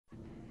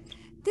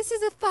This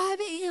is a 5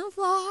 a.m.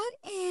 vlog,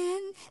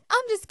 and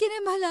I'm just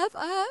getting my love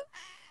up.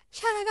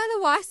 Child, I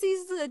gotta wash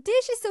these little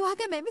dishes so I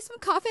can make me some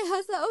coffee and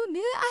hustle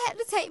oatmeal. I had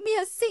to take me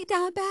a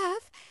sit-down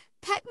bath,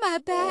 pack my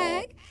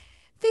bag,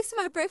 fix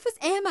my breakfast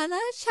and my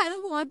lunch. Child,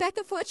 I'm going back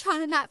and forth trying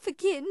to not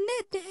forget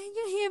nothing.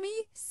 You hear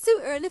me? It's too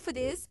early for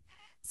this.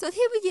 So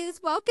here we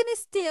is, walking.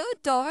 It's still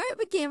dark.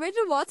 We're getting ready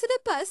to walk to the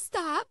bus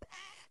stop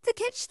to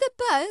catch the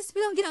bus.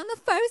 We don't get on the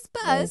first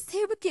bus.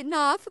 Here we're getting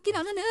off. We get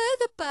on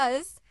another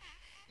bus.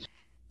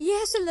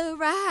 Yes, a little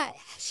ride.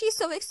 She's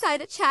so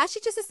excited, child.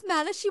 She just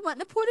smiling. She wanting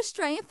to pull the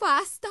string before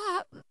I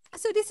stop.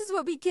 So this is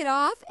where we get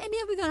off, and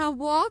then we're gonna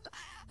walk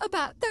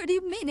about 30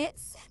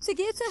 minutes to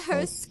get to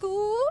her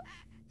school.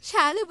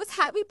 Child, it was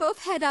hot. We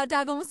both had our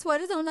doggone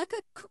sweaters on like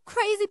a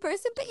crazy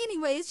person. But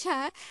anyways,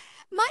 child,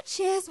 my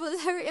chest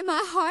was hurting,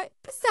 my heart,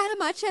 the side of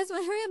my chest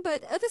was hurting,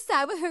 but the other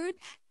side was hurting.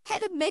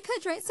 Had to make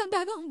her drink some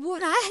doggone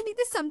water. I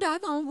needed some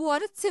doggone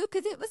water too,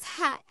 because it was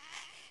hot.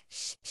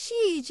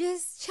 She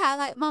just, child,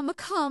 like, Mama,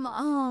 come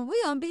on.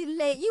 We gonna be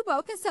late. You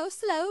walking so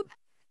slow.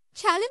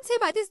 Child, let me tell you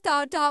about this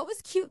dog. Dog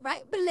was cute,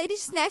 right? But the lady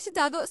snatched the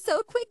dog up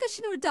so quick because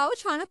she knew the dog was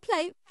trying to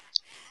play.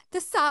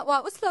 The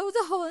sidewalk was closed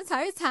the whole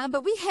entire time,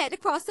 but we had to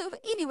cross over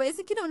anyways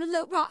and get on the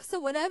little rocks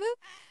or whatever.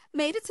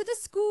 Made it to the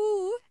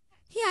school.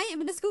 Here I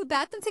am in the school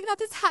bathroom taking off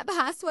this hot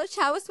behind sweater.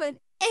 Child was sweating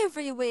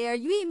everywhere.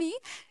 You hear me?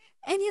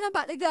 And then I'm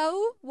about to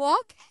go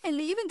walk and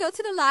leave and go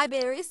to the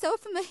library. So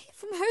from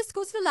her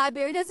school to the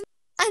library, there's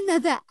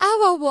another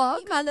hour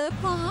walk. My little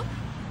palm.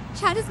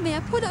 Child, this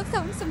man put up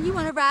something you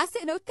want to ride. I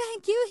said, no,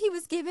 thank you. He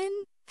was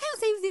giving, I don't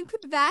say he was giving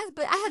creepy vibes,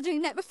 but I had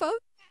drank that before.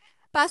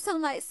 But I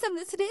sound like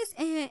similar to this,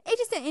 and it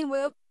just didn't end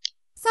well.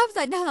 So I was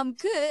like, no, I'm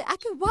good. I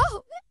can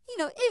walk. You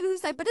know, it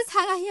was like, but it's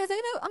hot out here. I was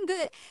like, no, I'm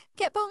good.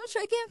 Kept on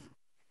trekking.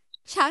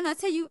 Child, and I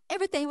tell you,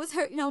 everything was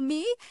hurting on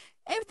me.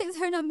 Everything was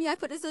hurting on me. I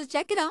put this little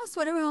jacket on,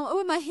 sweater on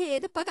over my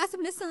head. The fuck out some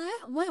of the sun.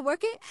 Went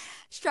working.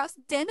 Straps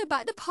then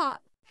about to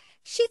pop.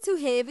 She too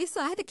heavy,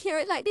 so I had to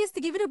carry it like this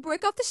to give it a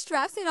break off the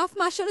straps and off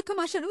my shoulder because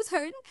my shoulder was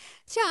hurting.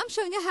 Child, I'm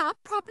showing you how I'm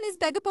propping this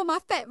bag up on my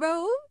fat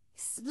roll.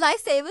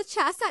 Lifesaver.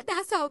 Child, sat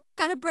down so I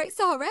got a break,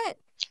 so alright.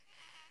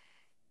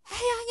 Hey,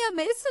 I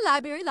made it to the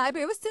library.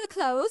 Library was still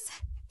closed.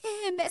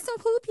 And met some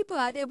cool people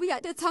out there. We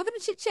out there talking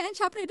and chit-chatting,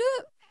 chopping it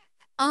up.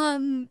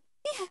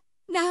 Yeah.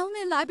 Now I'm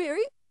in the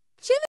library, chilling.